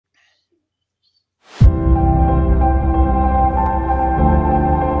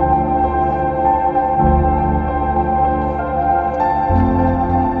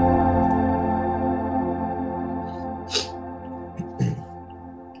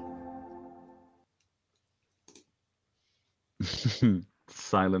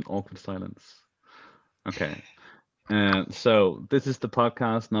Silent, awkward silence. Okay. So this is the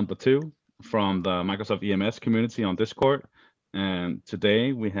podcast number 2 from the Microsoft EMS community on Discord. And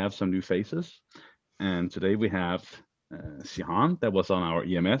today we have some new faces. And today we have Shihan that was on our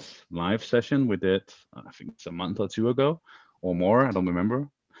EMS live session we did, I think it's a month or two ago or more. I don't remember.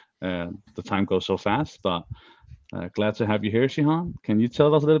 The time goes so fast, but glad to have you here, Shihan. Can you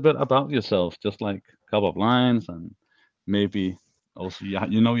tell us a little bit about yourself, just like a couple of lines, and maybe also you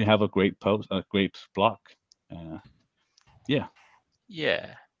have a great post, a great blog. Uh, yeah.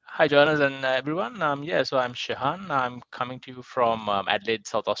 Yeah. Hi, Jonas and everyone. So I'm Shehan. I'm coming to you from Adelaide,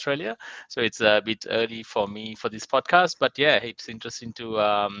 South Australia. So it's a bit early for me for this podcast, but yeah, it's interesting to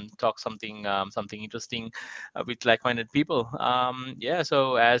talk something interesting with like-minded people.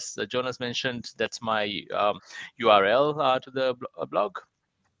 So as Jonas mentioned, that's my URL to the blog,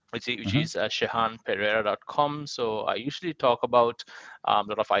 which Hmm. is shehanpereira.com. So I usually talk about a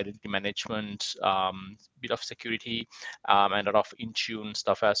lot of identity management, bit of security, and a lot of Intune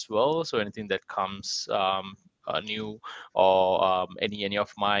stuff as well. So anything that comes new, or any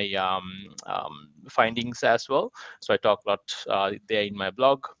of my findings as well. So I talk a lot there in my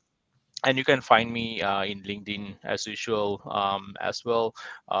blog. And you can find me in LinkedIn as usual, as well,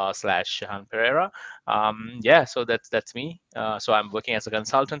 slash Shahan Pereira. So that's me. So I'm working as a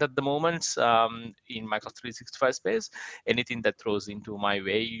consultant at the moment in Microsoft 365 space. Anything that throws into my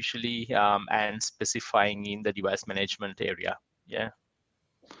way usually, and specifying in the device management area. Yeah.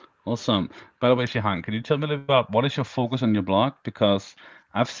 Awesome. By the way, Shihan, can you tell me a little about what is your focus on your blog? Because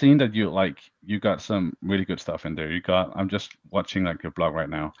I've seen that you got some really good stuff in there. I'm just watching like your blog right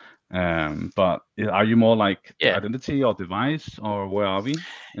now. But are you more like Yeah. identity or device, or where are we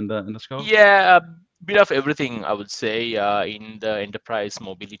in the scope? Yeah, a bit of everything, I would say, in the enterprise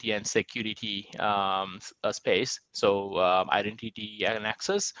mobility and security space. So identity and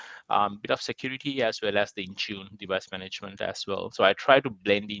access, bit of security, as well as the Intune device management as well. So I try to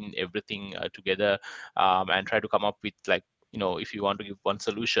blend in everything together, and try to come up with, like, if you want to give one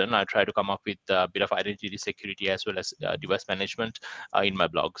solution, I try to come up with a bit of identity security as well as device management in my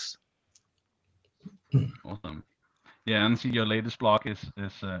blogs. Awesome. Yeah, and see your latest blog is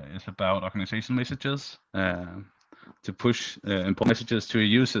about organization messages to push important messages to your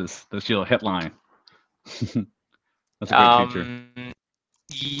users. That's your headline. That's a great feature. Um,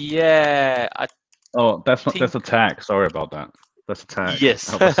 yeah, I Oh, that's not think that's a tag. Sorry about that. That's a tag.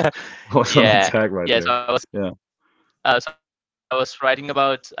 yes. I was on the Yeah. tag right Yeah. there. Yeah. So I was writing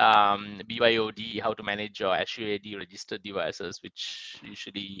about BYOD, how to manage your Azure AD registered devices, which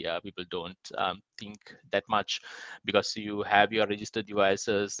usually people don't think that much, because you have your registered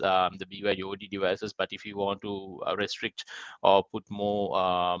devices, the BYOD devices. But if you want to restrict or put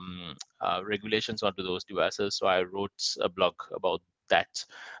more regulations onto those devices, so I wrote a blog about that.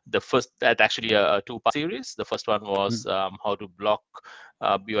 That actually a two-part series. The first one was Mhm. how to block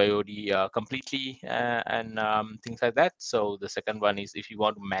BYOD completely, and things like that. So the second one is, if you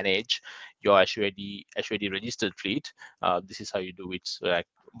want to manage your Azure AD registered fleet, this is how you do it. So like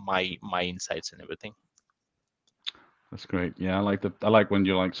my insights and everything. That's great. Yeah, I like when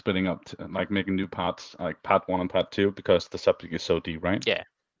you're like splitting up, like making new parts, like part one and part two, because the subject is so deep, right? Yeah,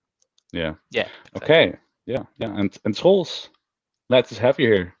 Yeah. yeah, exactly. Okay. Yeah. Yeah. And Trolls, glad to have you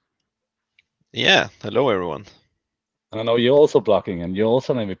here. Yeah, hello everyone. And I know you're also blocking, and you're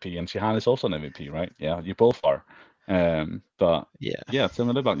also an MVP, and Shihan is also an MVP, right? Yeah, you both are. But Yeah, yeah, tell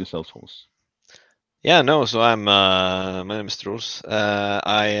me a little about yourself, Trolls. yeah, no. So my name is Truls.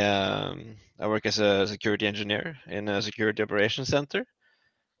 I work as a security engineer in a security operations center.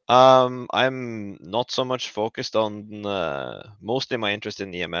 I'm not so much focused on. Mostly my interest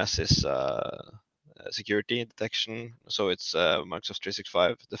in EMS is security detection. So it's Microsoft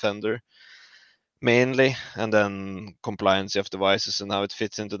 365 Defender mainly, and then compliance of devices and how it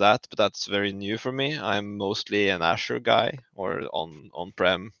fits into that. But that's very new for me. I'm mostly an Azure guy, or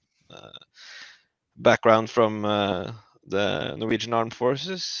on-prem background from the Norwegian Armed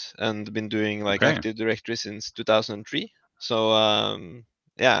Forces, and been doing like Okay. Active Directory since 2003. So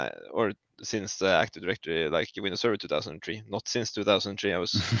yeah, or since the Active Directory, like Windows Server 2003. Not since 2003. I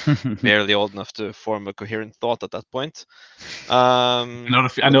was barely old enough to form a coherent thought at that point. I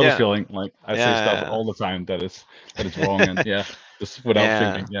But know the yeah, feeling. Like I say stuff yeah, all the time that is wrong, and yeah, just without yeah.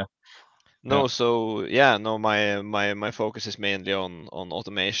 thinking. Yeah. Yeah. No, so yeah, no, my focus is mainly on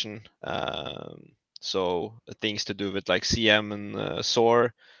automation. So things to do with like CM and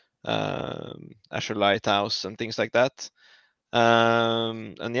SOAR, Azure Lighthouse, and things like that.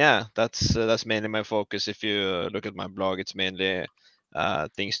 And yeah, that's mainly my focus. If you look at my blog, it's mainly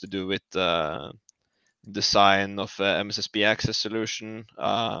things to do with design of MSSP access solution.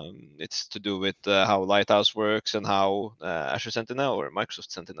 It's to do with how Lighthouse works and how Azure Sentinel, or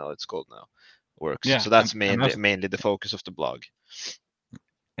Microsoft Sentinel it's called now, works. Yeah, So that's and that's, mainly the focus of the blog.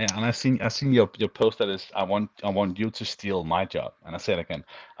 yeah, and I seen your post that is I want you to steal my job, and I say it again,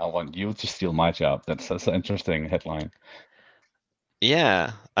 I want you to steal my job. That's an interesting headline.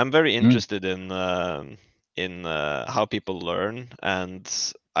 Yeah, I'm very Mm, interested in how people learn,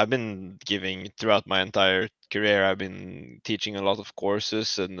 and I've been giving throughout my entire career. I've been teaching a lot of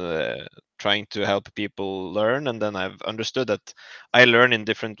courses and trying to help people learn, and then I've understood that I learn in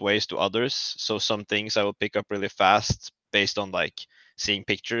different ways to others. So some things I will pick up really fast based on like seeing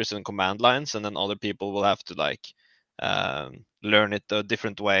pictures and command lines, and then other people will have to like learn it a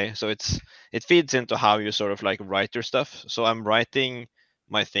different way. So it feeds into how you sort of like write your stuff. So I'm writing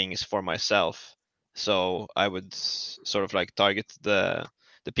my things for myself. So I would sort of like target the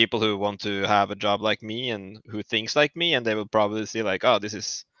people who want to have a job like me and who thinks like me, and they will probably see like, oh, this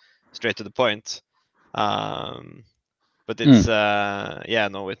is straight to the point. But it's mm, yeah,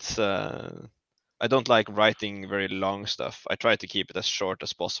 no, it's I don't like writing very long stuff. I try to keep it as short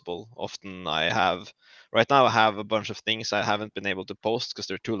as possible. Often right now I have a bunch of things I haven't been able to post because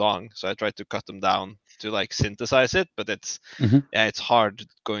they're too long. So I try to cut them down to like synthesize it, but hmm yeah, it's hard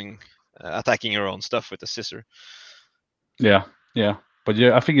going attacking your own stuff with a scissor. Yeah, yeah. But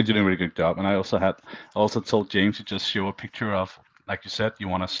yeah, I think you're doing a really good job. And I also told James to just show a picture of, like you said, you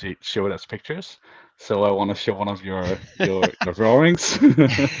want to show it as pictures. So I want to show one of your drawings.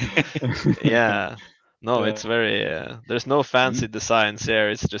 Yeah. No, Uh, it's very there's no mm, fancy designs here.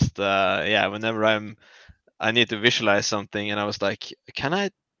 It's just yeah, whenever I need to visualize something and I was like, can I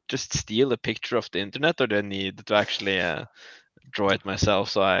just steal a picture of the internet or do I need to actually draw it myself?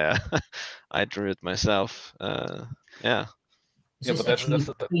 So I I drew it myself. Yeah. Is yeah, this but that's actually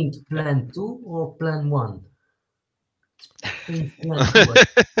the, Paint Plan 2 or Plan 1? Paint Plan 2.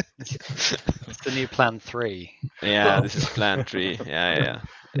 It's the new Plan 3. Yeah, this is Plan Tree. Yeah, yeah, yeah.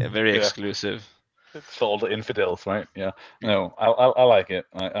 Yeah, very yeah. exclusive. It's all the infidels, right? Yeah. No, I like it.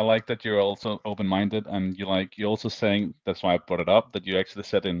 I like that you're also open-minded, and you're also saying, that's why I brought it up, that you actually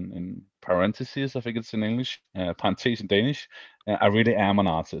said in parentheses, I think it's in English, parentheses in Danish, I really am an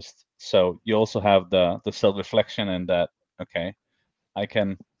artist. So you also have the self-reflection and that, okay,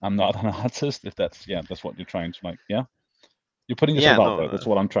 I'm not an artist, if that's what you're trying to like, yeah. You're putting Yeah, yourself out no. there. That's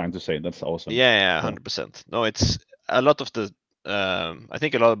what I'm trying to say. That's awesome. Yeah, So 100%. No, it's a lot of the I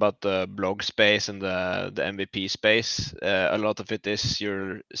think a lot about the blog space and the MVP space. A lot of it is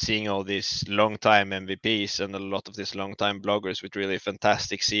you're seeing all these long time MVPs and a lot of these long time bloggers with really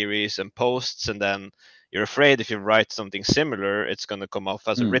fantastic series and posts, and then you're afraid if you write something similar, it's going to come off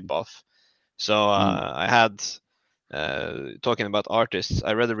as a mm, ripoff. So mm, I had talking about artists,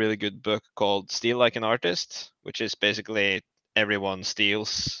 I read a really good book called Steal Like an Artist, which is basically everyone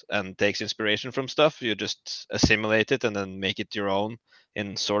steals and takes inspiration from stuff. You just assimilate it and then make it your own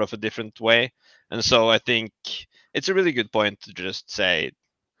in sort of a different way. And so I think it's a really good point to just say,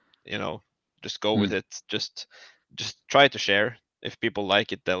 you know, just go with mm. it. Just try to share. If people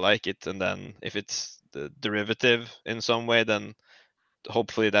like it, they'll like it. And then if it's the derivative in some way, then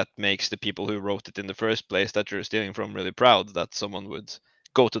hopefully that makes the people who wrote it in the first place that you're stealing from really proud that someone would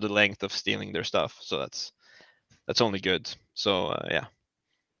go to the length of stealing their stuff. So that's only good. So yeah.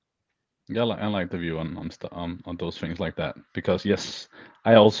 Yeah, I like the view on those things like that, because yes,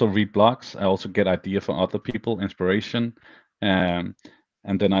 I also read blogs. I also get idea from other people, inspiration, um,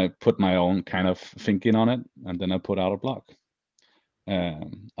 and then I put my own kind of thinking on it, and then I put out a blog.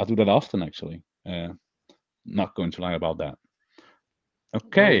 I do that often, actually. Not going to lie about that.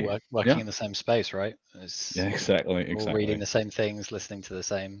 We're all Okay. working Yeah. in the same space, right? Yeah. Exactly. We're all reading Exactly. the same things, listening to the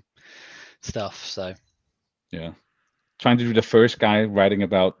same stuff. So Yeah. Trying to be the first guy writing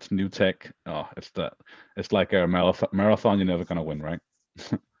about new tech. Oh, it's like a marathon. You're never gonna win, right?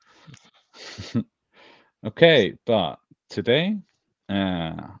 Okay, but today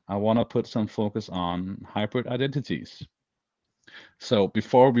I want to put some focus on hybrid identities. So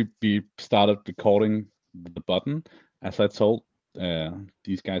before we started recording the button, as I told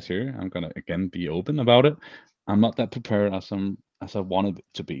these guys here, I'm gonna again be open about it. I'm not that prepared as I wanted it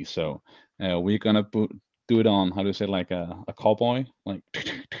to be. So we're gonna do it on, how do you say, like a cowboy, like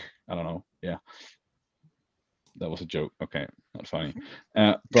I don't know. Yeah, that was a joke. Okay, not funny.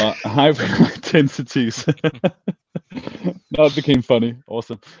 But hybrid identities. Now it became funny.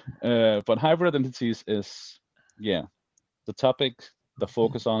 Awesome. But hybrid identities is, yeah, the topic, the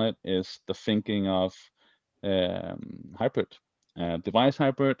focus on it is the thinking of hybrid, device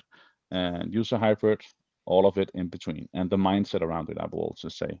hybrid, and user hybrid, all of it in between, and the mindset around it. I will also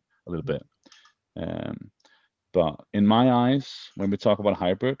say a little bit. But in my eyes, when we talk about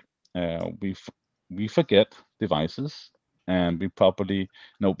hybrid, we forget devices, and we probably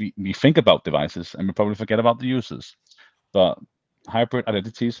no we think about devices, and we probably forget about the users. But hybrid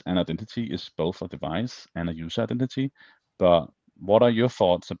identities and identity is both a device and a user identity. But what are your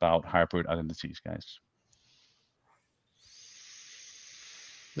thoughts about hybrid identities, guys?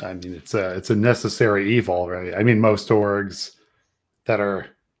 I mean, it's a necessary evil, right? I mean, most orgs that are,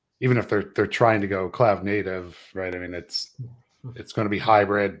 even if they're trying to go cloud native, right? I mean, it's going to be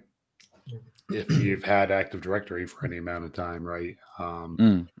hybrid if you've had Active Directory for any amount of time, right?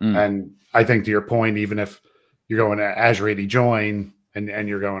 And I think to your point, even if you're going to Azure AD join and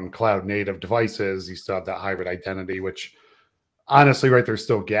you're going cloud native devices, you still have that hybrid identity, which honestly, right, there's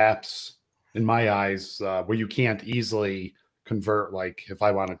still gaps in my eyes where you can't easily convert. Like if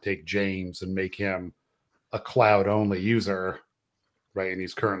I want to take James and make him a cloud only user, right, and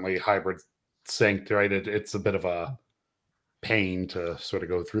he's currently hybrid synced, right, it's a bit of a pain to sort of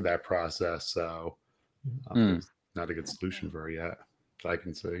go through that process. So there's not a good solution for it yet that I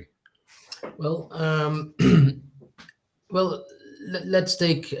can see. Well, well, let's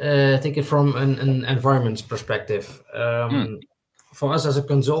take it from an environment's perspective. For us as a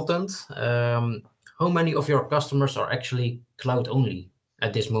consultant, how many of your customers are actually cloud only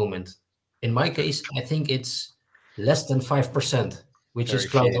at this moment? In my case, I think it's less than 5%, which is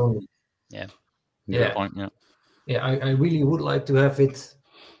cloud only. Yeah. Good point. Yeah, I really would like to have it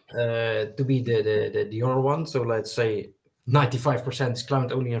to be the other one. So let's say 95% is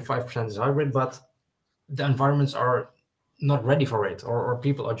cloud only and 5% is hybrid, but the environments are not ready for it, or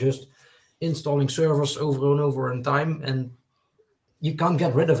people are just installing servers over and over in time, and you can't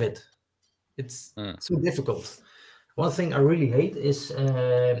get rid of it. It's so difficult. One thing I really hate is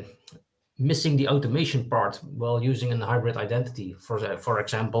missing the automation part while using a hybrid identity. For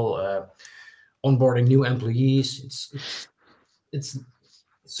example, onboarding new employees. It's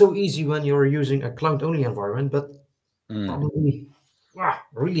so easy when you're using a cloud-only environment, but probably I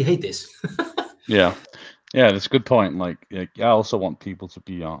really hate this. Yeah, that's a good point. Like I also want people to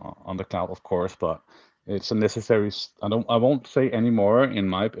be on the cloud, of course, but it's a necessary. I won't say anymore, in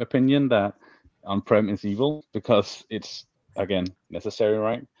my opinion, that on-prem is evil, because it's again necessary,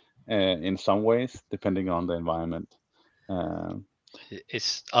 right? In some ways, depending on the environment.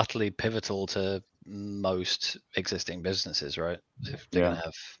 It's utterly pivotal to most existing businesses, right? If they're going to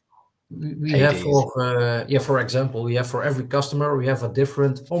have we have for example, we have for every customer, we have a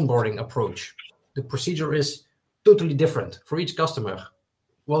different onboarding approach. The procedure is totally different for each customer.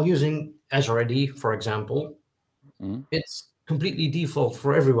 While using Azure AD, for example, it's completely default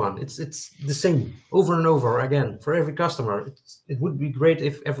for everyone. It's the same over and over again for every customer. It would be great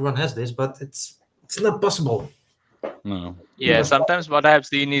if everyone has this, but it's not possible. No. Yeah, sometimes what I have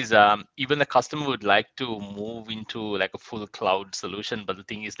seen is even the customer would like to move into like a full cloud solution, but the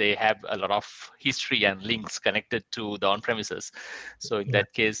thing is they have a lot of history and links connected to the on-premises. So in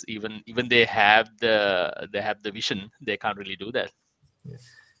that case, even they have the vision, they can't really do that.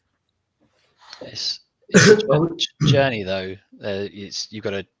 It's a journey though. You've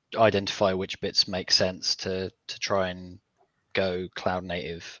got to identify which bits make sense to try and go cloud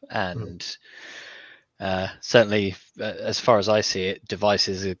native, and certainly, as far as I see it,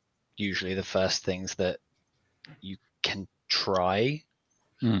 devices are usually the first things that you can try.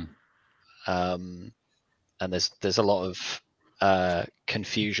 And there's a lot of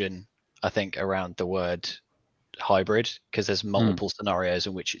confusion, I think, around the word hybrid, because there's multiple scenarios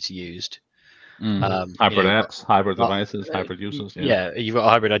in which it's used. Hybrid apps, hybrid devices, hybrid users. Yeah, you've got a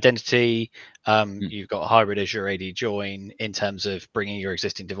hybrid identity. You've got a hybrid Azure AD join in terms of bringing your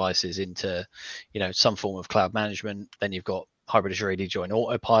existing devices into, some form of cloud management. Then you've got hybrid Azure AD join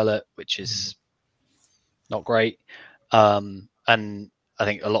autopilot, which is not great. And I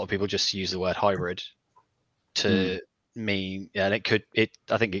think a lot of people just use the word hybrid to mean, and I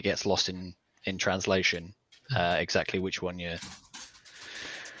think it gets lost in translation exactly which one you're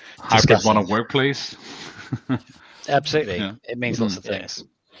hybrid one of workplace. Absolutely. It means lots of things.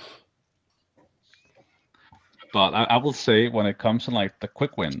 But I will say, when it comes to like the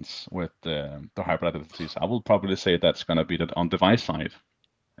quick wins with the hybrid identities, I will probably say that's going to be that on device side,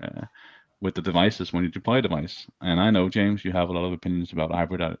 with the devices when you deploy a device. And I know, James, you have a lot of opinions about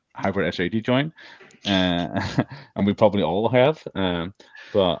hybrid SAD join, and we probably all have.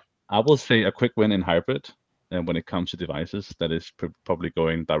 But I will say a quick win in hybrid, and when it comes to devices, that is probably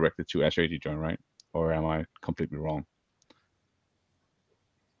going directly to Azure AD join, right? Or am I completely wrong?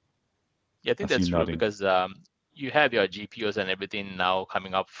 Yeah, I think that's true, because you have your GPOs and everything now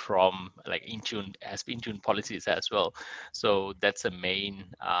coming up from like Intune policies as well. So that's a main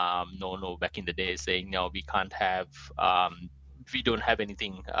no back in the day, saying no, we can't have we don't have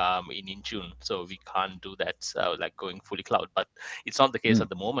anything in Intune, so we can't do that, like going fully cloud. But it's not the case at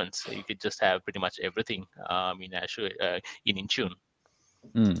the moment. So you could just have pretty much everything in Azure, in Intune.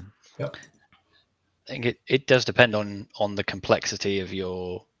 Yep. I think it does depend on the complexity of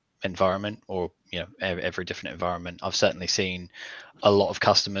your environment, or every different environment. I've certainly seen a lot of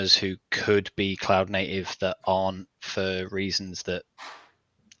customers who could be cloud native that aren't, for reasons that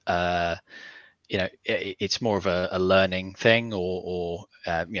it's more of a learning thing, or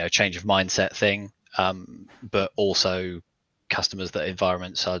change of mindset thing, but also customers that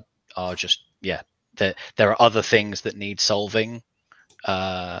environments are just there are other things that need solving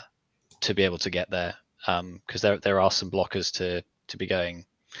to be able to get there, because there are some blockers to be going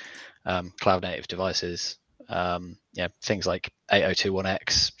cloud native devices. Things like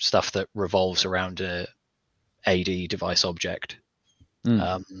 8021X, stuff that revolves around a AD device object. When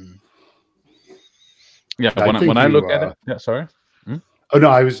I look at it, sorry. Oh no,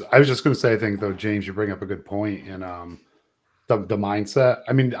 I was just going to say, I think though, James, you bring up a good point in the mindset.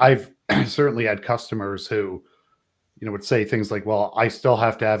 I mean, I've certainly had customers who would say things like, well, I still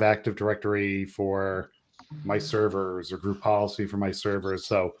have to have Active Directory for my servers or group policy for my servers.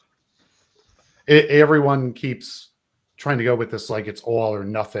 So everyone keeps trying to go with this, like it's all or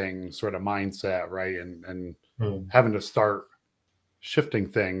nothing sort of mindset, right? And having to start shifting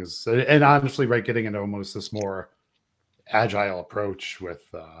things. And honestly, right, getting into almost this more agile approach with,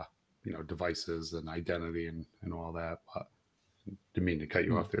 devices and identity and all that. But didn't mean to cut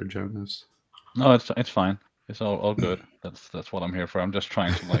you off there, Jonas. No, it's fine. It's all good. That's what I'm here for. I'm just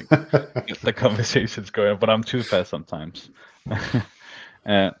trying to get the conversations going, but I'm too fast sometimes.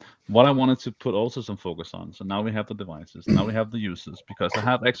 What I wanted to put also some focus on. So now we have the devices. Now we have the users, because I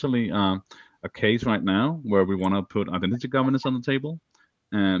have actually a case right now where we want to put identity governance on the table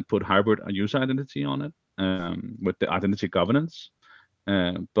and put hybrid user identity on it with the identity governance.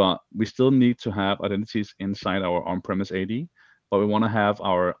 But we still need to have identities inside our on-premise AD. But we want to have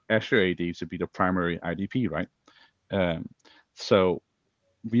our Azure AD to be the primary IDP, right? So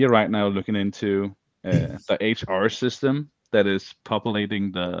we are right now looking into the HR system that is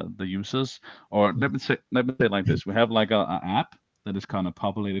populating the users. Or let me say it like this: we have like a app that is kind of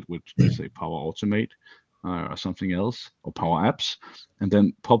populated with, let's say, Power Automate or something else, or Power Apps, and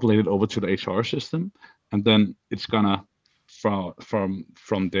then populated over to the HR system, and then it's gonna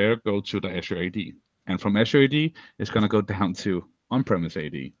from there go to the Azure AD. And from Azure AD, it's going to go down to on-premise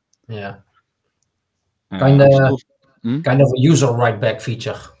AD. Yeah. Kind of a user write-back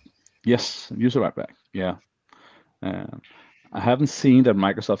feature. Yes, user write-back. Yeah. I haven't seen that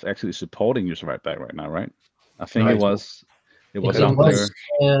Microsoft's actually supporting user write-back right now, right? I think it was out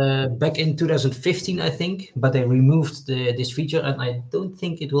there back in 2015, I think, but they removed this feature, and I don't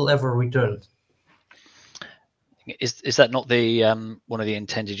think it will ever return. Is that not the one of the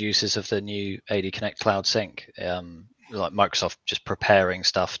intended uses of the new AD Connect Cloud Sync? Like Microsoft just preparing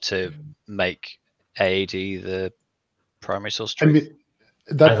stuff to make AD the primary source truth?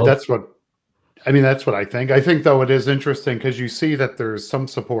 I mean, that's what I think. I think, though, it is interesting because you see that there's some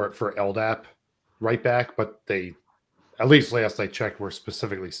support for LDAP write back, but they, at least last I checked, were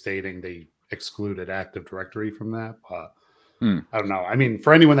specifically stating they excluded Active Directory from that. But I don't know. I mean,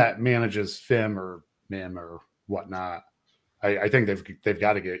 for anyone that manages FIM or MIM or whatnot, I think they've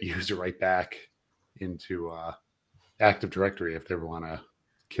got to get user right back into Active Directory if they want to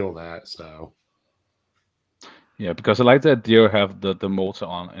kill that. So yeah, because I like the idea of have the motor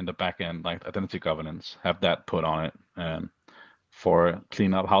on in the back end, like identity governance, have that put on it for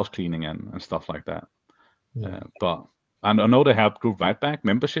cleanup, house cleaning and stuff like that. But I know they have group write back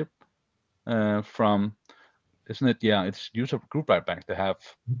membership from, isn't it? Yeah, it's user group write back they have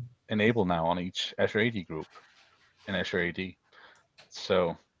enabled now on each Azure AD group in Azure AD.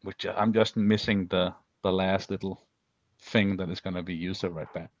 So I'm just missing the last little thing that is going to be user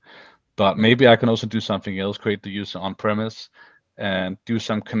write back. But maybe I can also do something else, create the user on premise and do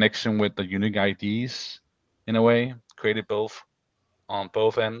some connection with the unique IDs in a way, create it both on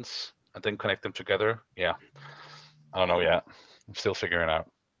both ends and then connect them together. Yeah, I don't know yet. I'm still figuring it out.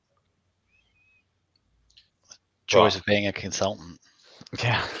 Joys of being a consultant.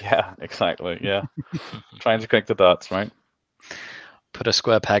 Yeah, exactly. Yeah, trying to connect the dots, right? Put a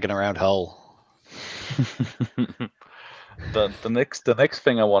square peg in a round hole. The next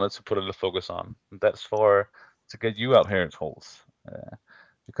thing I wanted to put a little focus on, that's to get you out here at Holes,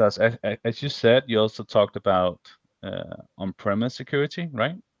 because as you said, you also talked about on-premise security,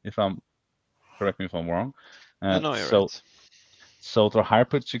 right? Correct me if I'm wrong. No, you're right. So the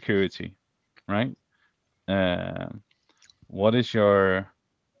hybrid security, right? What is your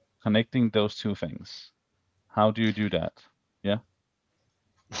connecting those two things? How do you do that? Yeah.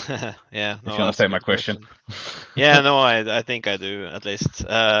 Yeah, If no, you that's a understand my good question. Yeah, no, I think I do at least.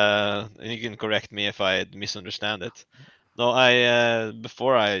 You can correct me if I misunderstand it. No, I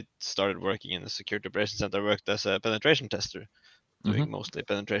before I started working in the security operations center, I worked as a penetration tester, doing mostly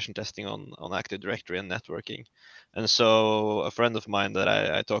penetration testing on Active Directory and networking. And so a friend of mine that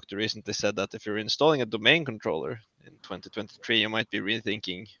I talked to recently said that if you're installing a domain controller in 2023, you might be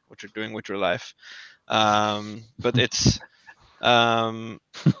rethinking what you're doing with your life. But it's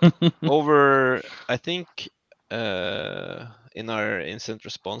over, I think, in our incident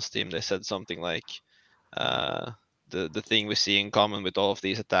response team, they said something like the thing we see in common with all of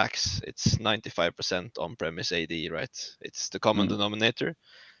these attacks, it's 95% on-premise AD, right? It's the common denominator.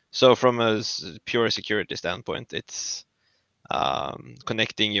 So from a pure security standpoint, it's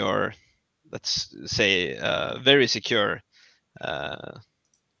connecting your, let's say, very secure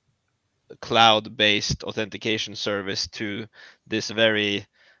cloud-based authentication service to this very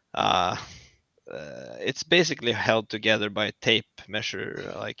it's basically held together by tape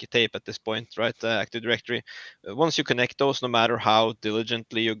measure, like tape at this point, right? Active Directory. Once you connect those, no matter how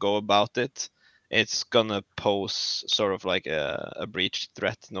diligently you go about it, it's gonna pose sort of like a breach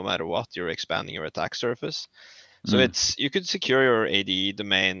threat, no matter what. You're expanding your attack surface. So it's, you could secure your AD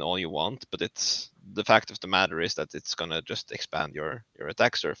domain all you want, but it's, the fact of the matter is that it's gonna just expand your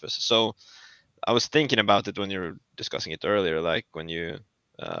attack surface. So I was thinking about it when you were discussing it earlier, like when you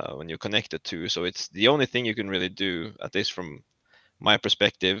connect the two. So it's the only thing you can really do, at least from my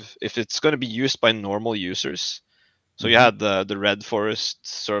perspective, if it's going to be used by normal users. So you had the Red Forest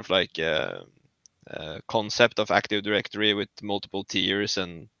sort of like concept of Active Directory with multiple tiers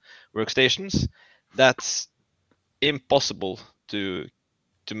and workstations. That's impossible to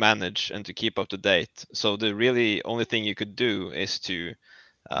manage and to keep up to date. So the really only thing you could do is to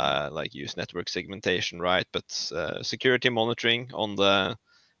like use network segmentation, right? But security monitoring on the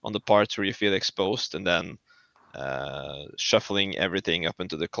parts where you feel exposed, and then shuffling everything up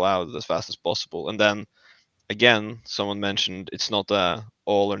into the cloud as fast as possible. And then again, someone mentioned it's not a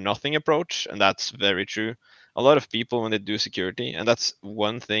all or nothing approach, and that's very true. A lot of people, when they do security, and that's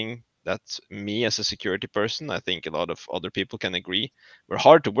one thing that me as a security person, I think a lot of other people can agree, we're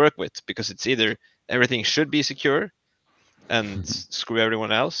hard to work with, because it's either everything should be secure and screw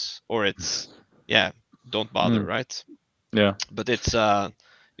everyone else, or it's don't bother, right? Yeah. But it's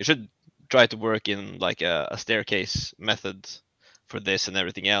you should try to work in like a staircase method for this and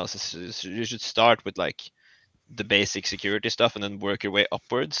everything else. You should start with like the basic security stuff and then work your way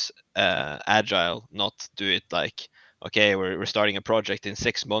upwards, agile, not do it like, okay, we're starting a project in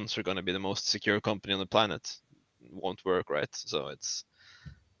 6 months, we're going to be the most secure company on the planet. It won't work, right? So it's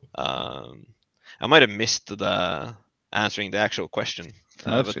I might have missed the answering the actual question,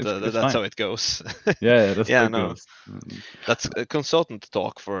 No, but it's that's fine. how it goes. Yeah, that's Yeah, how it no, goes. that's a consultant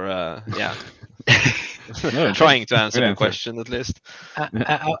talk for No, trying to good answer the answer. question at least.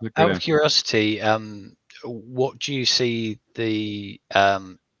 Out Good of answer. curiosity, what do you see the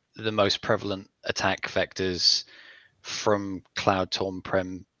most prevalent attack vectors from cloud to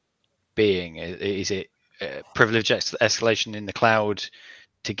on-prem being? Is it privilege escalation in the cloud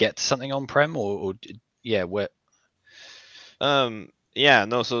to get to something on-prem, or yeah, where? Yeah,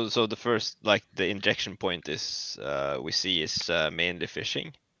 no. So the first, like the injection point is we see is mainly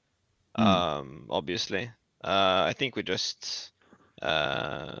phishing. Obviously, I think we just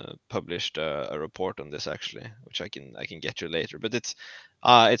published a report on this actually, which I can get you later. But it's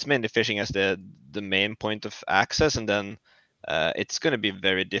mainly phishing as the main point of access, and then it's going to be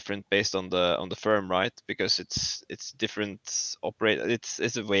very different based on the firm, right? Because it's different operate.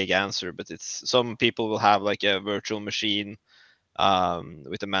 It's a vague answer, but it's, some people will have like a virtual machine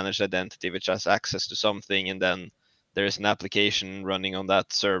with a managed identity which has access to something, and then there's an application running on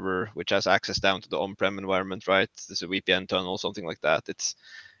that server which has access down to the on-prem environment, right? There's a VPN tunnel, something like that. It's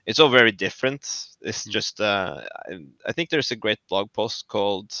all very different. It's just I think there's a great blog post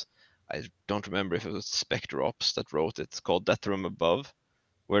called, I don't remember if it was Spectre Ops that wrote it, called Death Room Above,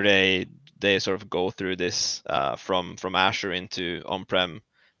 where they sort of go through this from Azure into on-prem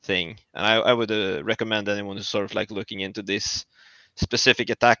thing. And I would recommend anyone who's sort of like looking into this specific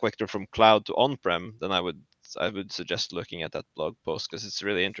attack vector from cloud to on-prem, then I would suggest looking at that blog post, because it's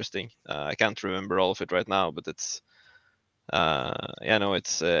really interesting. I can't remember all of it right now, but it's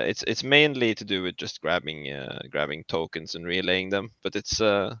it's mainly to do with just grabbing tokens and relaying them. But it's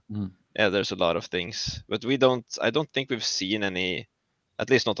there's a lot of things. But I don't think we've seen any at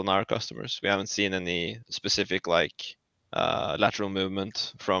least not on our customers. We haven't seen any specific like lateral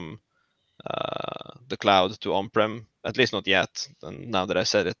movement from the cloud to on-prem, at least not yet. And now that I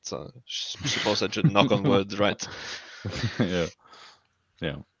said it, suppose I should knock on wood, right?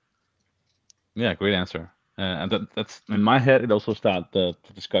 Yeah, great answer. And that's in my head. It also started the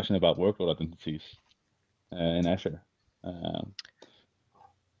discussion about workload identities in Azure.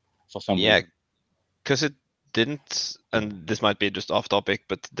 For some Yeah, reason. because it didn't, and this might be just off topic,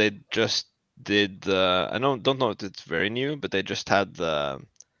 but they just did. I don't know if it's very new, but they just had the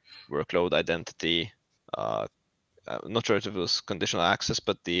workload identity. I'm not sure if it was conditional access,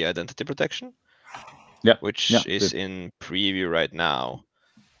 but the identity protection, which is in preview right now.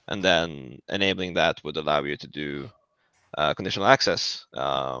 And then enabling that would allow you to do conditional access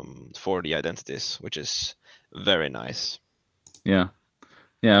for the identities, which is very nice. Yeah,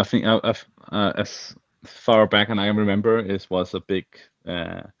 I think as far back and I remember, it was a big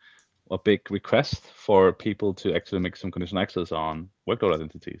request for people to actually make some conditional access on workload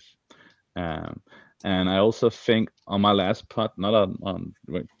identities. And I also think on my last not on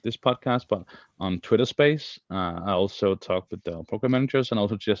this podcast, but on Twitter Space, I also talked with the program managers and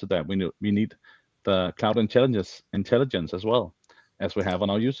also suggested that we need the cloud intelligence as well as we have on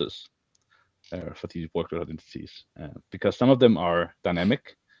our users for these workload identities, because some of them are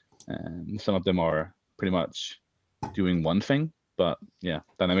dynamic and some of them are pretty much doing one thing. But yeah,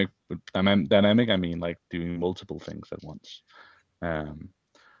 dynamic. I mean like doing multiple things at once.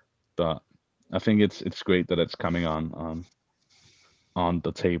 But I think it's great that it's coming on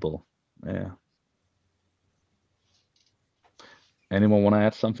the table. Yeah. Anyone want to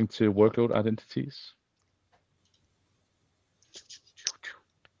add something to workload identities?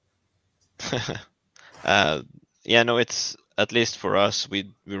 Yeah, no, it's at least for us.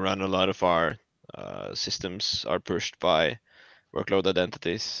 We run a lot of our systems are pushed by workload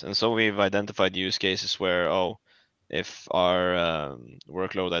identities, and so we've identified use cases where if our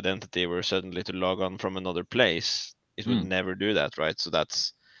workload identity were suddenly to log on from another place, it would never do that, right? So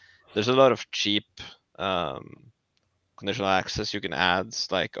there's a lot of cheap conditional access you can add,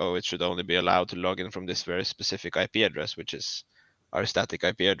 like it should only be allowed to log in from this very specific IP address, which is our static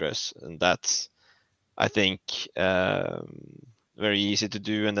IP address, and that's, I think, very easy to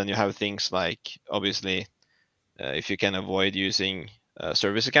do. And then you have things like, obviously, if you can avoid using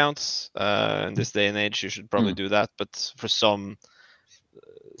service accounts in this day and age, you should probably do that. But for some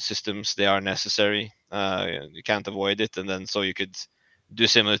systems, they are necessary. You can't avoid it. And then so you could do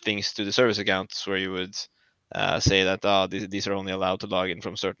similar things to the service accounts where you would say that these are only allowed to log in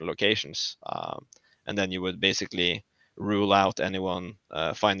from certain locations. And then you would basically rule out anyone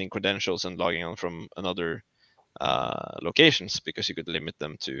finding credentials and logging on from another locations, because you could limit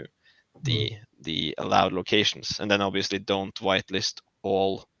them to the allowed locations. And then obviously don't whitelist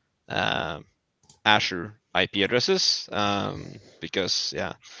all Azure IP addresses, because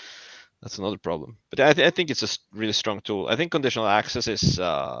that's another problem. But I think it's a really strong tool. I think conditional access is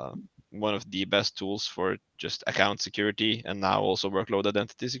one of the best tools for just account security, and now also workload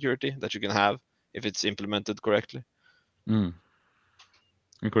identity security that you can have if it's implemented correctly.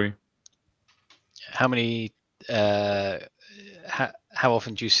 Agree. How many? How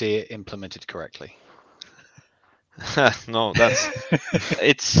often do you see it implemented correctly? No,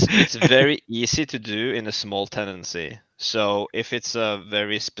 it's very easy to do in a small tenancy. So if it's a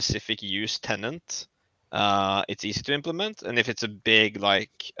very specific use tenant, it's easy to implement. And if it's a big,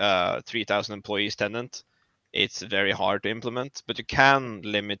 like 3,000 employees tenant, it's very hard to implement. But you can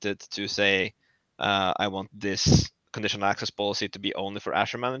limit it to say, I want this conditional access policy to be only for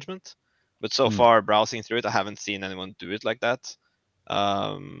Azure management. But so far, browsing through it, I haven't seen anyone do it like that.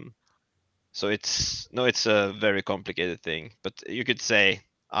 So it's a very complicated thing. But you could say,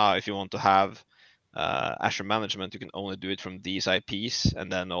 if you want to have Azure management, you can only do it from these IPs,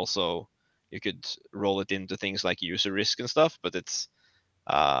 and then also you could roll it into things like user risk and stuff. But it's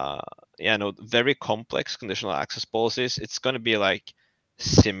very complex conditional access policies. It's going to be like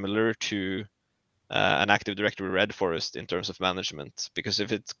similar to an Active Directory red forest in terms of management, because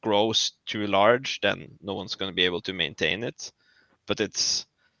if it grows too large, then no one's going to be able to maintain it. But it's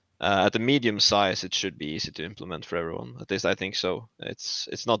at the medium size, it should be easy to implement for everyone. At least I think so.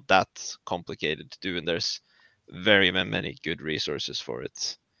 It's not that complicated to do, and there's very many good resources for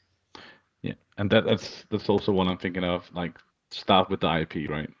it. Yeah, and that's also what I'm thinking of. Like, start with the IP,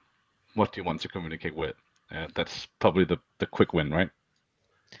 right? What do you want to communicate with? That's probably the quick win, right?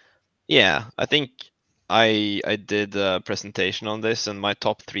 Yeah, I think I did a presentation on this, and my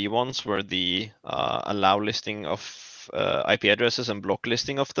top 3 ones were the allow listing of IP addresses and block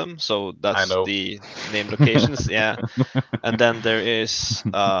listing of them. So that's know. the name locations. Yeah. And then there is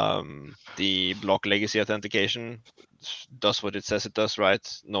the block legacy authentication. Does what it says it does, right?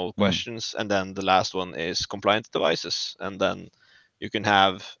 No questions. And then the last one is compliant devices. And then you can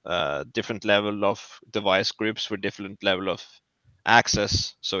have different level of device groups for different level of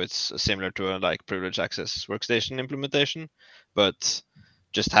access. So it's similar to a like privileged access workstation implementation, but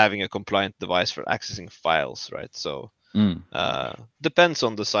just having a compliant device for accessing files, right? So depends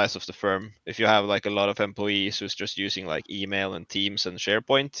on the size of the firm. If you have like a lot of employees who's just using like email and Teams and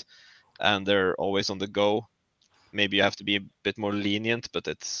SharePoint, and they're always on the go, maybe you have to be a bit more lenient. But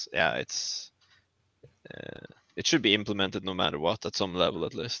it should be implemented no matter what, at some level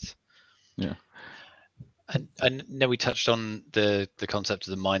at least. Yeah. And now we touched on the concept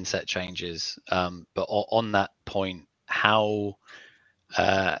of the mindset changes, but on that point, how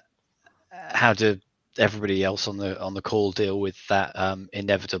did everybody else on the call deal with that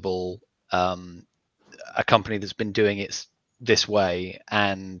inevitable a company that's been doing it this way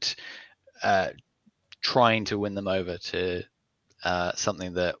and trying to win them over to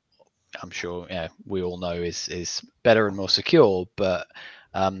something that I'm sure we all know is better and more secure, but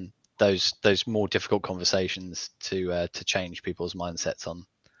those more difficult conversations to change people's mindsets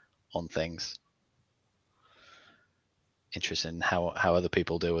on things. Interested in how other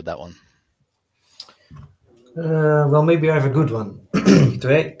people deal with that one. Well, maybe I have a good one.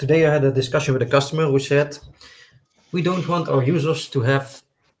 Today I had a discussion with a customer who said, we don't want our users to have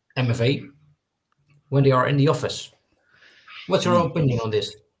MFA when they are in the office. What's your opinion on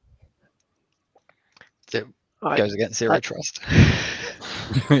this? It goes against zero trust.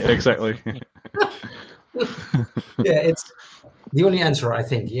 Exactly. Yeah, it's the only answer, I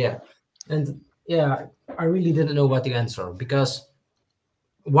think. Yeah. And yeah, I really didn't know what to answer, because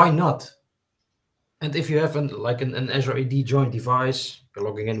why not? And if you have an Azure AD joint device, you're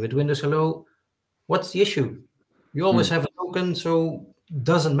logging in with Windows Hello, what's the issue? You always have a token, so it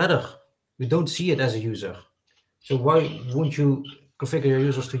doesn't matter. You don't see it as a user. So why won't you configure your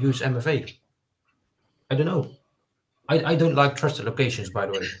users to use MFA? I don't know. I don't like trusted locations, by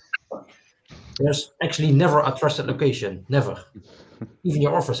the way. There's actually never a trusted location. Never. Even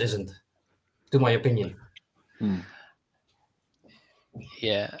your office isn't, to my opinion.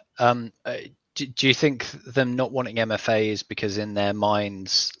 Yeah. Do you think them not wanting MFA is because in their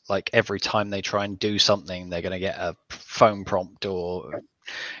minds, like every time they try and do something, they're going to get a phone prompt or,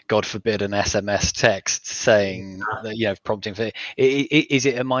 God forbid, an SMS text saying that, prompting for it? Is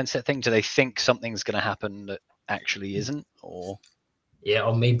it a mindset thing? Do they think something's going to happen that actually isn't? Or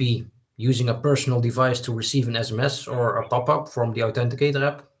maybe using a personal device to receive an SMS or a pop-up from the Authenticator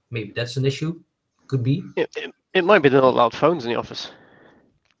app. Maybe that's an issue. Could be. It might be they're not allowed phones in the office.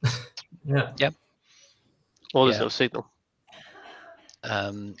 Yeah. Or there's no signal.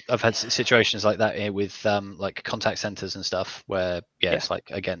 I've had situations like that here with like contact centers and stuff where it's like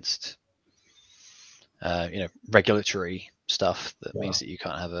against regulatory stuff that means that you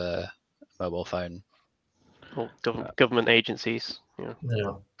can't have a mobile phone. Or government agencies,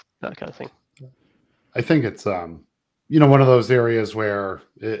 that kind of thing. I think it's one of those areas where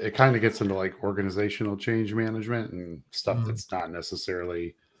it kind of gets into like organizational change management and stuff that's not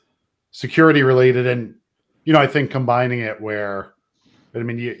necessarily security related. And I think combining it where,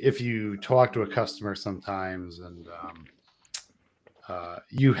 if you talk to a customer sometimes and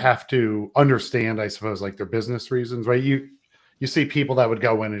you have to understand, I suppose, like their business reasons, right? You see people that would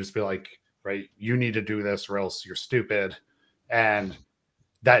go in and just be like, right, you need to do this or else you're stupid. And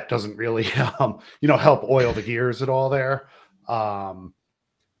that doesn't really, help oil the gears at all there. But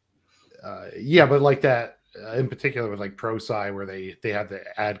like that, in particular with like ProSci, where they have the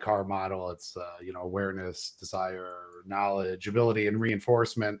ADKAR model, it's awareness, desire, knowledge, ability, and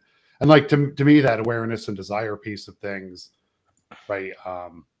reinforcement. And like to me, that awareness and desire piece of things, right?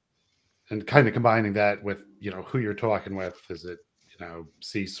 And kind of combining that with who you're talking with. Is it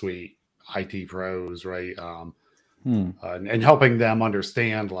C-suite, IT pros, right? And helping them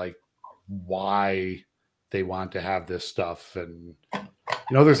understand like why they want to have this stuff. And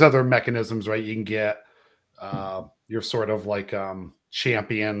there's other mechanisms, right? You can get your sort of like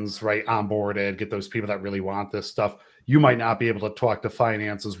champions, right, onboarded, get those people that really want this stuff. You might not be able to talk to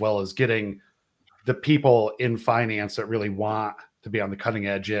finance as well as getting the people in finance that really want to be on the cutting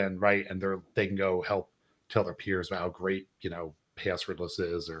edge end, right? And they can go help tell their peers about how great passwordless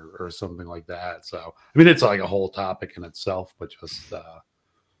is or something like that. So it's like a whole topic in itself, but just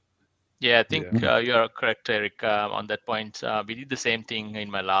Yeah, I think Yeah. you are correct, Eric, on that point. We did the same thing in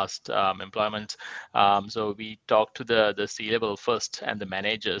my last employment. So we talked to the C-level first and the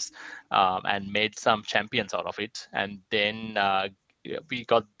managers and made some champions out of it. And then we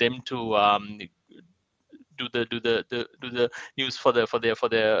got them to do the news for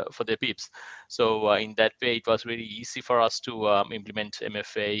their peeps. So in that way, it was really easy for us to implement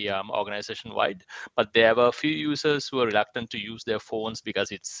MFA organization wide. But there were a few users who were reluctant to use their phones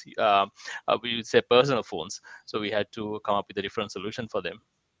because it's we would say personal phones. So we had to come up with a different solution for them.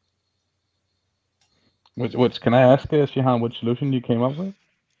 Which can I ask, Shihan, which solution you came up with?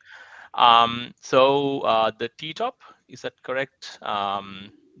 So the T-top, is that correct?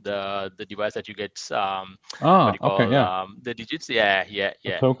 The device that you get what do you call Okay, yeah, the digits? Yeah,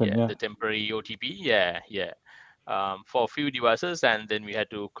 a token, yeah. the temporary OTP. Yeah. For a few devices, and then we had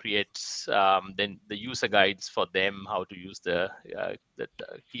to create then the user guides for them, how to use the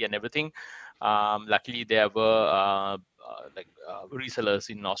key and everything. Luckily, there were resellers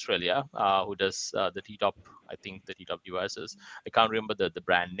in Australia who does the T-top. I think the T-top devices. I can't remember the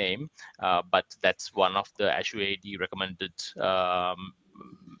brand name, but that's one of the Azure AD recommended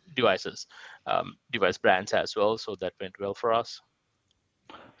device brands as well. So that went well for us.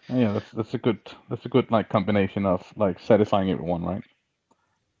 Yeah, that's a good like combination of like satisfying everyone, right?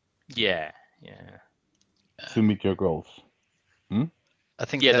 Yeah. To meet your goals. I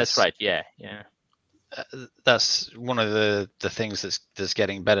think That's right. Yeah. That's one of the things that's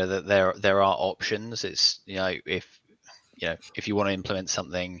getting better, that there are options. It's if you want to implement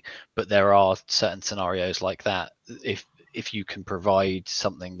something, but there are certain scenarios like that. If you can provide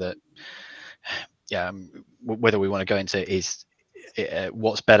something that whether we want to go into is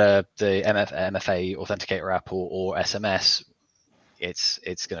what's better, the MFA authenticator app or SMS,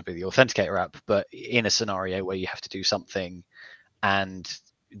 it's going to be the authenticator app. But in a scenario where you have to do something and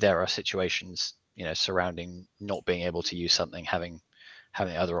there are situations surrounding not being able to use something, having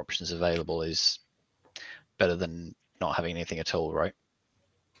other options available is better than not having anything at all, right?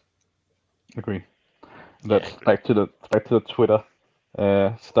 Agree. That's back to the Twitter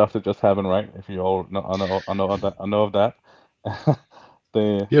stuff that just happened, right? If you all know, I know of that.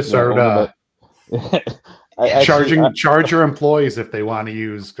 Yes, sir. Charge your employees if they want to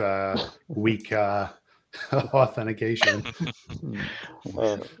use weak authentication.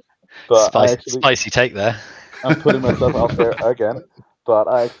 But spicy take there. I'm putting myself out there again. But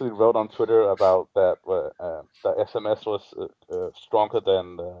I actually wrote on Twitter about that the SMS was stronger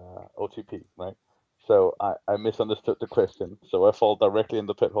than the OTP, right? So I misunderstood the question. So I fall directly in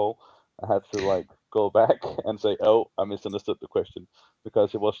the pit hole. I had to go back and say, oh, I misunderstood the question,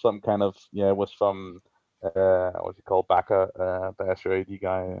 because it was some kind of it was from what's he called, Bakker, the Azure AD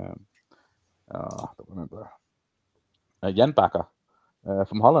guy. I don't remember. Jan Bakker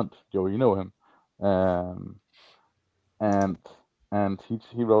from Holland. Joe, you know him. And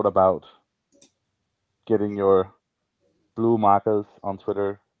he wrote about getting your blue markers on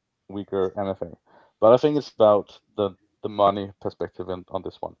Twitter weaker MFA. But I think it's about the money perspective on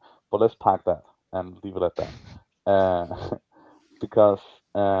this one. But let's park that and leave it at that. Because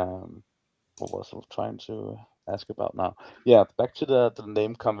what was I trying to ask about now? Yeah, back to the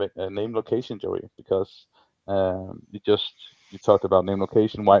name location, Joey, because you talked about name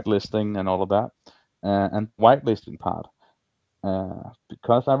location, whitelisting, and all of that, and whitelisting part.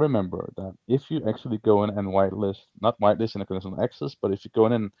 Because I remember that if you actually go in and whitelist, not whitelist in a conditional access, but if you go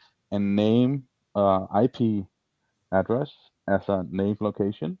in and name IP address as a named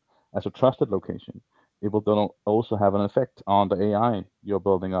location, as a trusted location, it will then also have an effect on the AI you're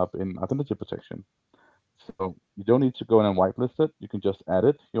building up in identity protection. So you don't need to go in and whitelist it. You can just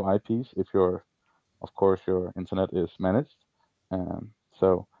edit your IPs if of course, your internet is managed.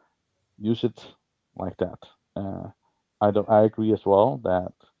 So use it like that. I agree as well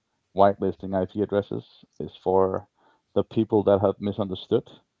that whitelisting IP addresses is for the people that have misunderstood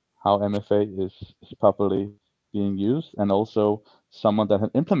how MFA is properly being used, and also someone that had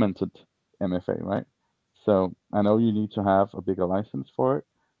implemented MFA, right? So I know you need to have a bigger license for it,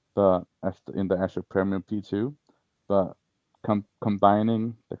 but in the Azure Premium P2, but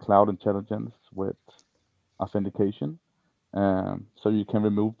combining the cloud intelligence with authentication, so you can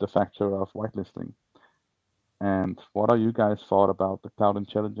remove the factor of whitelisting. And what are you guys thought about the cloud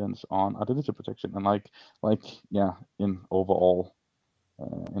intelligence on identity protection, and in overall,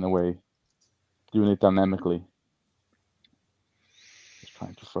 in a way, doing it dynamically? Just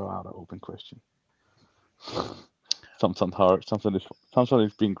trying to throw out an open question. Sometimes hard, sometimes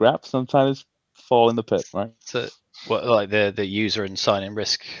it's being grabbed, sometimes it's fall in the pit, right? So what, like the user and sign-in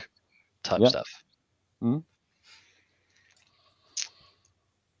risk type stuff? Mm-hmm.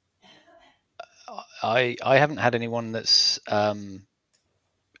 I haven't had anyone that's gone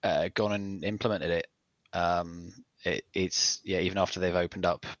and implemented it. It's even after they've opened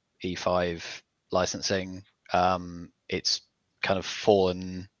up E5 licensing, it's kind of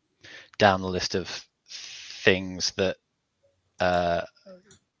fallen down the list of things that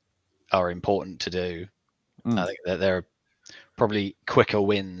are important to do. I think that there are probably quicker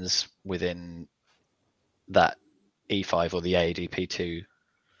wins within that E5 or the AADP2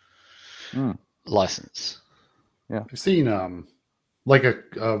 license. I've seen like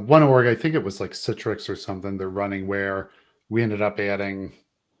a one org, I think it was like Citrix or something, they're running where we ended up adding,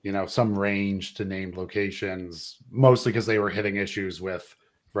 some range to named locations, mostly because they were hitting issues with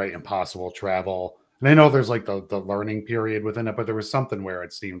impossible travel. And I know there's like the learning period within it, but there was something where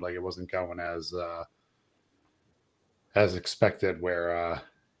it seemed like it wasn't going as expected, where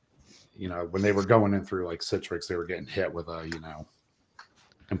when they were going in through like Citrix, they were getting hit with a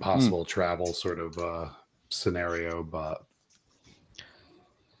impossible travel sort of scenario. But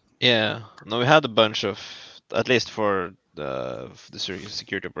yeah, no, we had a bunch of, at least for the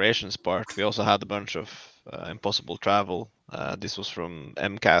security operations part, we also had a bunch of impossible travel. This was from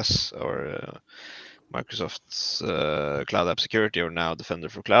MCAS or Microsoft's Cloud App Security, or now Defender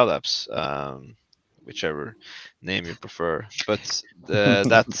for Cloud Apps, whichever name you prefer. But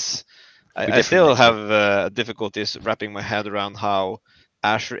that's I still have difficulties wrapping my head around how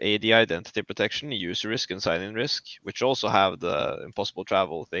Azure AD identity protection, user risk, and sign-in risk, which also have the impossible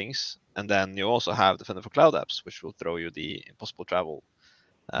travel things, and then you also have Defender for Cloud Apps, which will throw you the impossible travel.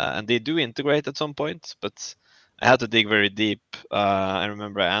 And they do integrate at some point, but I had to dig very deep. I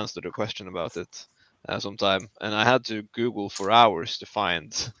remember I answered a question about it sometime, and I had to Google for hours to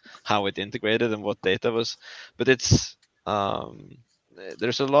find how it integrated and what data was. But it's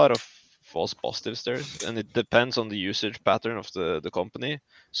there's a lot of false positives there, and it depends on the usage pattern of the company.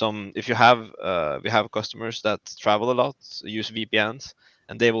 If you have we have customers that travel a lot, use VPNs,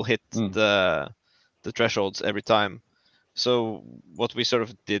 and they will hit the thresholds every time. So what we sort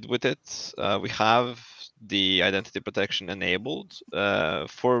of did with it, we have the identity protection enabled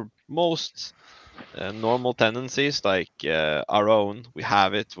for most normal tenancies, like our own. We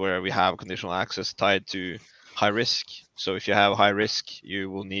have it where we have conditional access tied to high risk. So if you have high risk,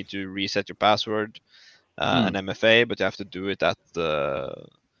 you will need to reset your password and MFA, but you have to do it at the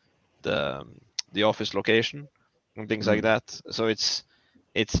office location and things like that. So it's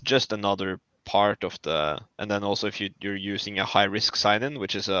just another part of the, and then also if you're using a high risk sign-in,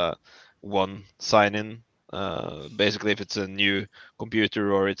 which is a one sign-in, basically if it's a new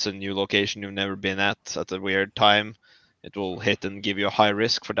computer or it's a new location you've never been at a weird time, it will hit and give you a high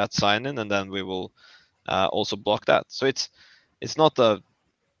risk for that sign-in, and then we will also block that. So it's not a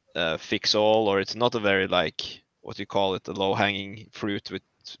fix all, or it's not a very, like, what you call it, a low hanging fruit with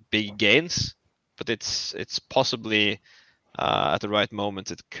big gains, but it's possibly at the right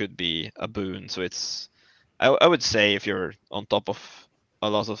moment it could be a boon. So it's, I would say if you're on top of a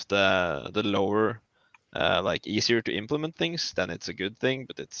lot of the lower like easier to implement things, then it's a good thing.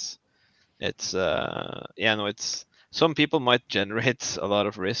 But it's some people might generate a lot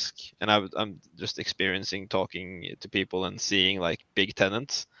of risk, and I'm just experiencing talking to people and seeing like big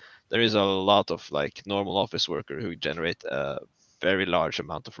tenants. There is a lot of like normal office worker who generate a very large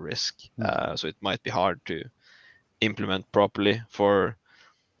amount of risk. So it might be hard to implement properly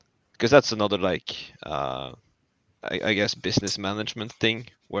because that's another like I guess business management thing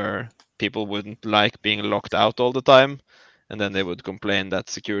where people wouldn't like being locked out all the time, and then they would complain that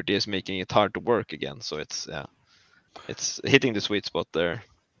security is making it hard to work again. So it's hitting the sweet spot there.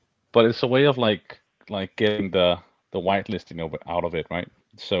 But it's a way of like getting the whitelisting out of it, right?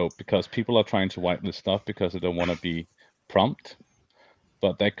 So because people are trying to whitelist stuff because they don't want to be prompt,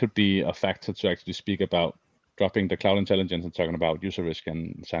 but that could be a factor to actually speak about dropping the cloud intelligence and talking about user risk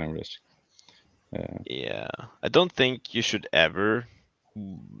and sign-in risk. Yeah, I don't think you should ever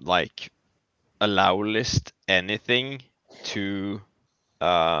like allow list anything to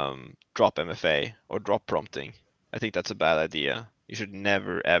drop MFA or drop prompting. I think that's a bad idea. You should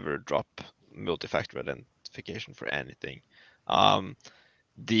never ever drop multi-factor identification for anything.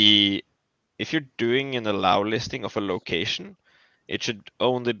 If you're doing an allow listing of a location, it should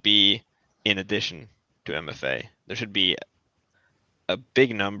only be in addition to MFA. There should be a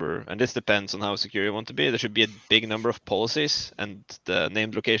big number, and this depends on how secure you want to be. There should be a big number of policies, and the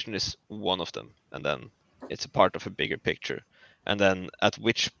named location is one of them, and then it's a part of a bigger picture. And then at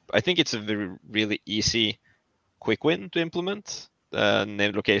which, I think it's a really easy, quick win to implement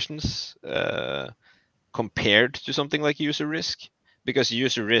named locations compared to something like user risk, because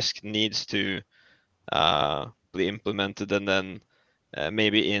user risk needs to be implemented, and then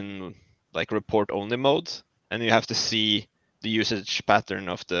maybe in like report only mode, and you have to see the usage pattern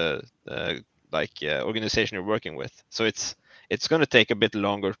of the organization you're working with. So it's going to take a bit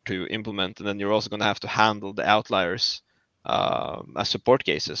longer to implement, and then you're also going to have to handle the outliers as support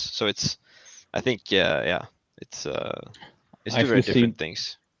cases. So I think it's two very different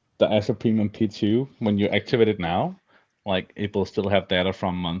things. The Azure Premium P2, when you activate it now, like it will still have data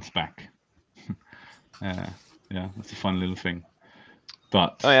from months back. Yeah, that's a fun little thing.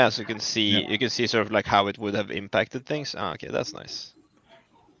 But so you can see sort of like how it would have impacted things. Okay, that's nice.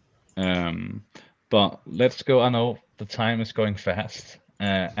 But let's go. I know the time is going fast,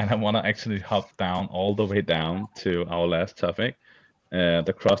 and I want to actually hop down all the way down to our last topic,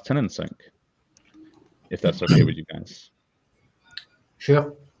 the cross-tenant sync, if that's okay with you guys.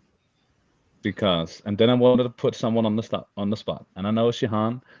 Sure. And then I wanted to put someone on the spot, and I know,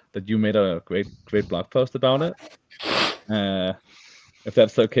 Shihan, that you made a great blog post about it. If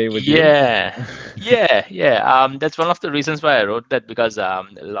that's okay with you. Yeah. That's one of the reasons why I wrote that, because a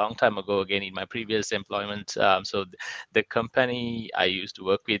long time ago, again in my previous employment, so the company I used to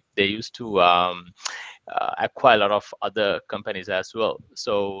work with, they used to acquire a lot of other companies as well.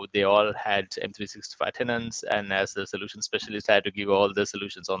 So they all had M365 tenants, and as a solution specialist, I had to give all the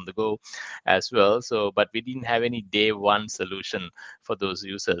solutions on the go as well. So, but we didn't have any day one solution for those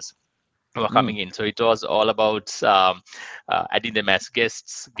users who are coming in. So it was all about adding them as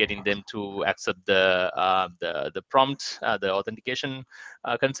guests, getting them to accept the prompt, the authentication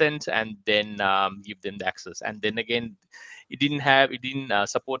consent, and then give them the access. And then again, it didn't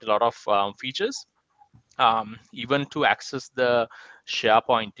support a lot of features. Even to access the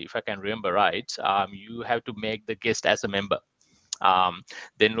SharePoint, if I can remember right, you have to make the guest as a member.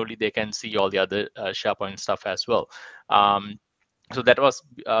 Then only they can see all the other SharePoint stuff as well. So that was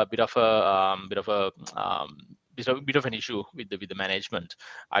a bit of an issue with the management,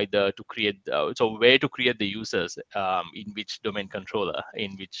 either to create where to create the users, in which domain controller,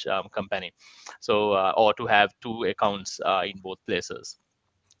 in which company, so or to have two accounts in both places.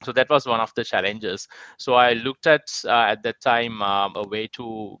 So that was one of the challenges. So I looked at that time a way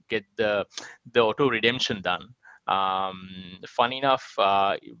to get the auto redemption done. Funny enough,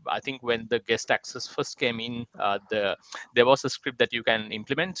 I think when the guest access first came in, there was a script that you can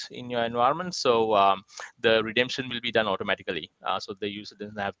implement in your environment. So the redemption will be done automatically. So the user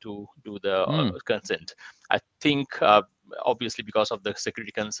doesn't have to do the consent. I think obviously because of the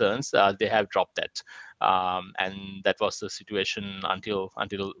security concerns, they have dropped that. And that was the situation until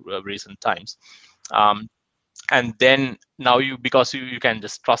recent times. And then now because you can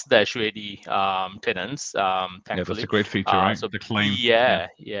just trust the Azure AD tenants, thankfully. Yeah, that's a great feature, right? So the claim. Yeah.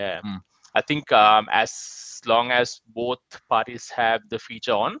 I think as long as both parties have the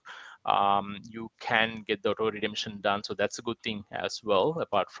feature on, you can get the auto redemption done. So that's a good thing as well,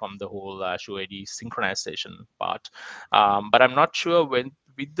 apart from the whole Azure AD synchronization part. But I'm not sure with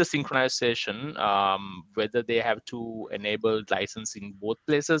the synchronization, whether they have to enable license in both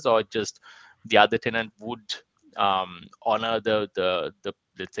places, or just the other tenant would honor the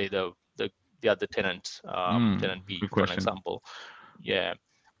let's say the other tenant, tenant B, for an example. Yeah.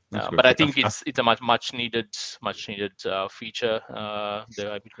 But I think it's a much needed feature that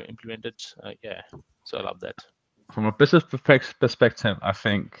I've implemented. So I love that. From a business perspective, I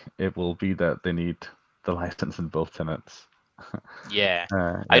think it will be that they need the license in both tenants. Yeah.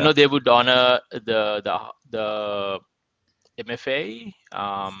 I know they would honor the MFA,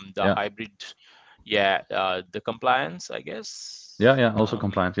 hybrid, the compliance, I guess. Yeah, also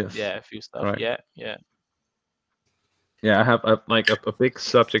compliance, yes. Yeah, a few stuff. Right. Yeah. I have a big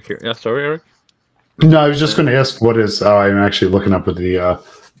subject here. Yeah, sorry, Eric. No, I was just going to ask what is. I'm actually looking up at the.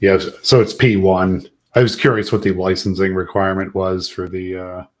 So it's P1. I was curious what the licensing requirement was for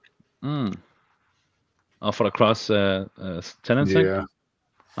the. For the cross tenancy. Yeah.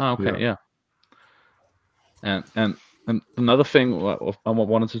 Oh, okay. Yeah. And another thing I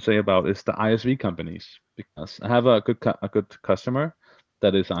wanted to say about is the ISV companies, because I have a good customer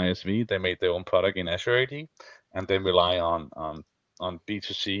that is ISV. They made their own product in Azure AD, and they rely on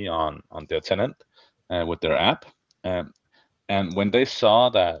B2C on their tenant with their app. And when they saw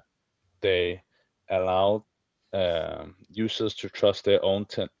that they allowed users to trust their own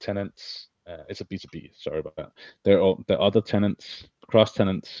tenants, it's a B2B. Sorry about that. Their other tenants, cross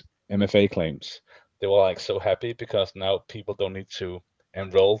tenants, MFA claims. They were like so happy because now people don't need to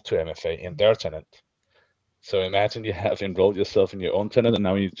enroll to MFA in their tenant. So imagine you have enrolled yourself in your own tenant, and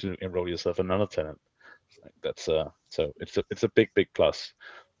now you need to enroll yourself in another tenant. That's so it's a big plus.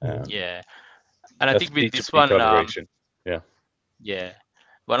 And I think with this one, yeah,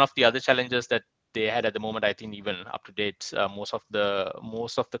 one of the other challenges that they had at the moment, I think even up to date, most of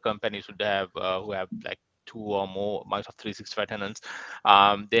the companies would have who have like 2 or more Microsoft 365 tenants.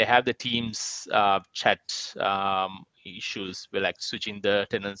 They have the Teams chat issues with like switching the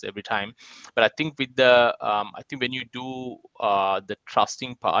tenants every time. But I think with the I think when you do the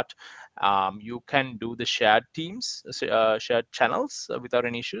trusting part, you can do the shared teams, shared channels without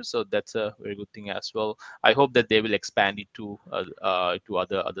any issues. So that's a very good thing as well. I hope that they will expand it to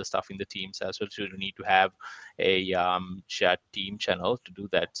other stuff in the teams as well. So you need to have a shared team channel to do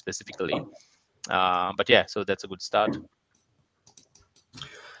that specifically. But yeah, so that's a good start.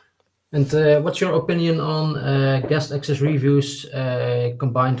 And what's your opinion on guest access reviews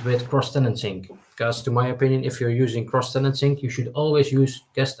combined with cross-tenanting? Because to my opinion, if you're using cross-tenanting, you should always use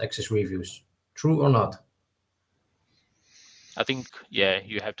guest access reviews. True or not? I think, yeah,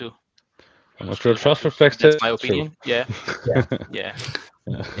 you have to. What's your trust reflects That's my opinion. Yeah. Yeah.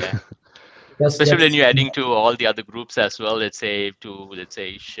 Especially when you're adding to all the other groups as well. Let's say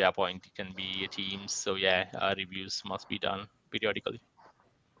SharePoint, it can be Teams. So yeah, reviews must be done periodically.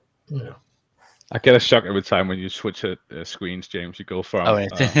 Yeah. I get a shock every time when you switch screens, James. You go from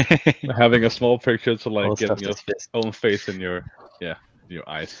having a small picture to like getting your own face in your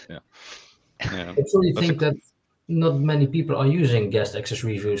eyes. Yeah. I actually think that not many people are using guest access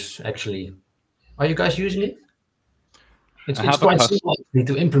reviews. Actually, are you guys using it? It's quite simple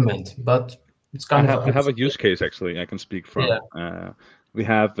to implement, but it's kind of. I have a use case actually. I can speak from. Yeah. We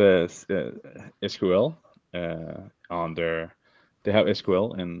have SQL on their. They have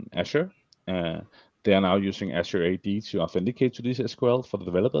SQL in Azure. They are now using Azure AD to authenticate to this SQL for the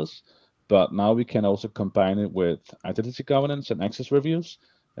developers. But now we can also combine it with identity governance and access reviews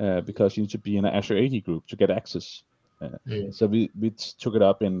because you need to be in an Azure AD group to get access. So we took it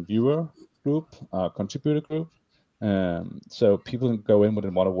up in viewer group, contributor group. So people can go in when they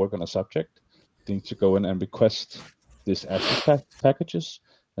want to work on a subject. They need to go in and request this access packages,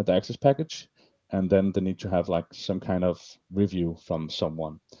 the access package. And then they need to have like some kind of review from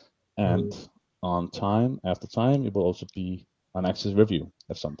someone. And after time, it will also be an access review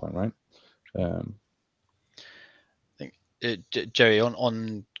at some point, right? I think, Joey,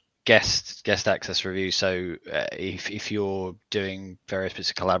 on guest access review. So if you're doing various bits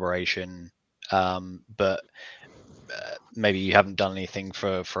of collaboration, but maybe you haven't done anything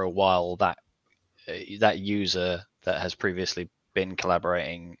for a while, that user that has previously been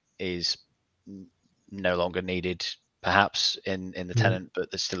collaborating is no longer needed perhaps in the tenant, but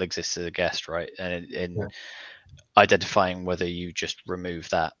that still exists as a guest, right? And in identifying whether you just remove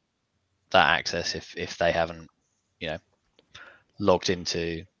that access if they haven't logged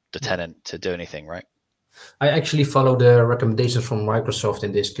into the tenant to do anything, right? I actually follow the recommendations from Microsoft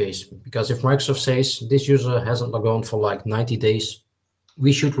in this case, because if Microsoft says this user hasn't logged on for like 90 days,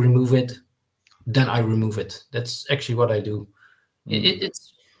 we should remove it, then I remove it. That's actually what I do.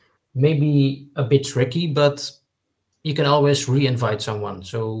 It's maybe a bit tricky, but you can always re-invite someone,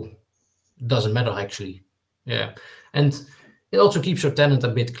 so it doesn't matter actually. Yeah, and it also keeps your tenant a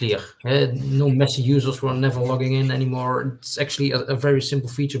bit clear. No messy users who are never logging in anymore. It's actually a very simple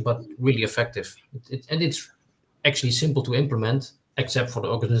feature, but really effective. And it's actually simple to implement, except for the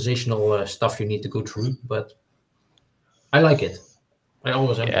organizational stuff you need to go through. But I like it. I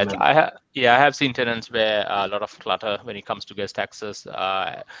always implement. I have seen tenants where a lot of clutter when it comes to guest access,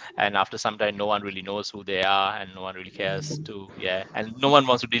 and after some time, no one really knows who they are, and no one really cares to. Yeah, and no one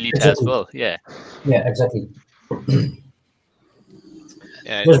wants to delete as well. Yeah. Yeah, exactly.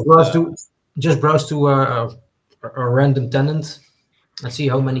 Yeah, just browse to a random tenant and see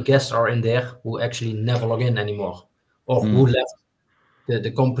how many guests are in there who actually never log in anymore, or who left the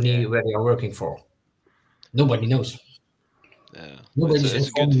company where they are working for. Nobody knows. Yeah, Nobody's it's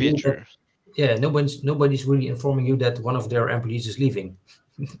a good feature. Nobody's really informing you that one of their employees is leaving.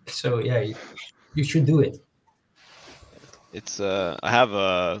 So yeah, you should do it. It's I have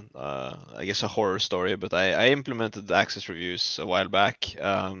I guess a horror story, but I implemented the access reviews a while back,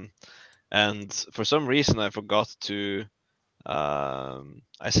 and for some reason I forgot to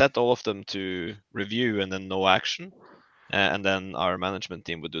I set all of them to review and then no action, and then our management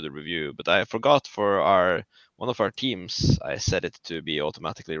team would do the review. But I forgot for one of our teams, I set it to be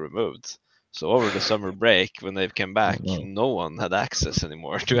automatically removed. So over the summer break, when they came back, no one had access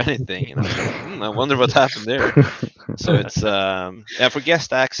anymore to anything, and I was like, I wonder what happened there. So it's for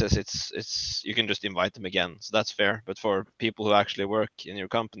guest access, it's you can just invite them again, so that's fair. But for people who actually work in your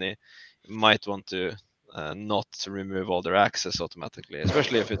company, you might want to not remove all their access automatically,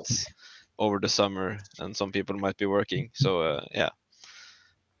 especially if it's over the summer and some people might be working. So yeah.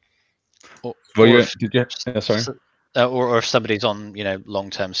 Sorry. or if somebody's on,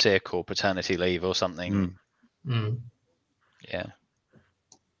 long-term sick or paternity leave or something. Yeah.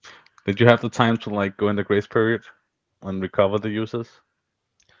 Did you have the time to like go in the grace period and recover the users?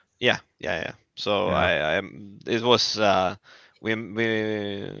 Yeah. So Yeah. it was we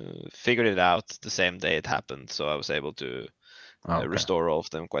figured it out the same day it happened, so I was able to Okay. restore all of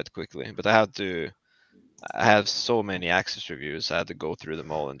them quite quickly. But I have so many access reviews. I had to go through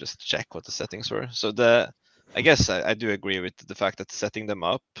them all and just check what the settings were. So I guess I do agree with the fact that setting them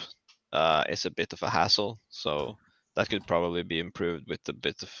up is a bit of a hassle. So that could probably be improved with a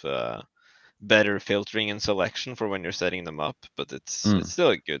bit of better filtering and selection for when you're setting them up. But it's still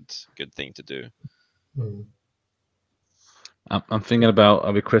a good thing to do. I'm thinking about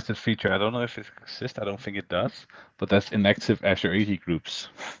a requested feature. I don't know if it exists. I don't think it does. But that's inactive Azure AD groups.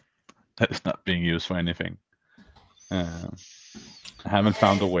 That is not being used for anything. I haven't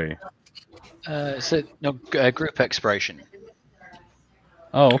found a way. Group expiration.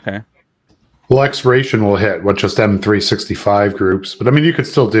 Oh, okay. Well, expiration will hit just M365 groups, but I mean, you could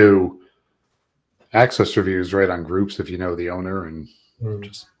still do access reviews right on groups if you know the owner and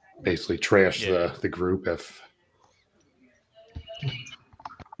just basically trash the group if.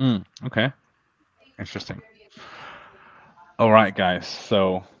 Okay. Interesting. All right, guys.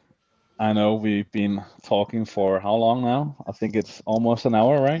 So I know we've been talking for how long now? I think it's almost an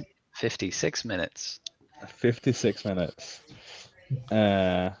hour, right? 56 minutes. 56 minutes.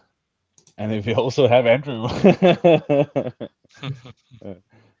 And if we also have Andrew.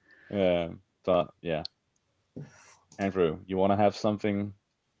 But yeah. Andrew, you want to have something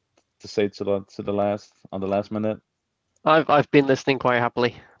to say to the last minute? I've been listening quite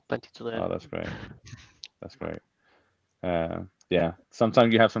happily. Plenty to learn. Oh, that's great. That's great. Yeah,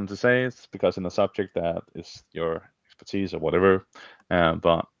 sometimes you have something to say. It's because in a subject that is your expertise or whatever.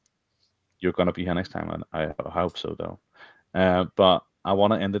 But you're gonna be here next time, and I hope so, though. But I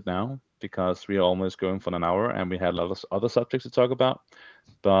want to end it now because we are almost going for an hour, and we had a lot of other subjects to talk about.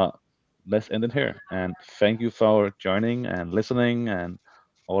 But let's end it here. And thank you for joining and listening and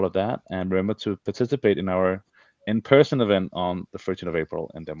all of that. And remember to participate in our in-person event on the 13th of April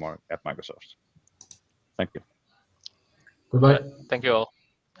in Denmark at Microsoft. Thank you. Goodbye. Thank you all.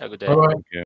 Have a good day. Bye-bye. Thank you.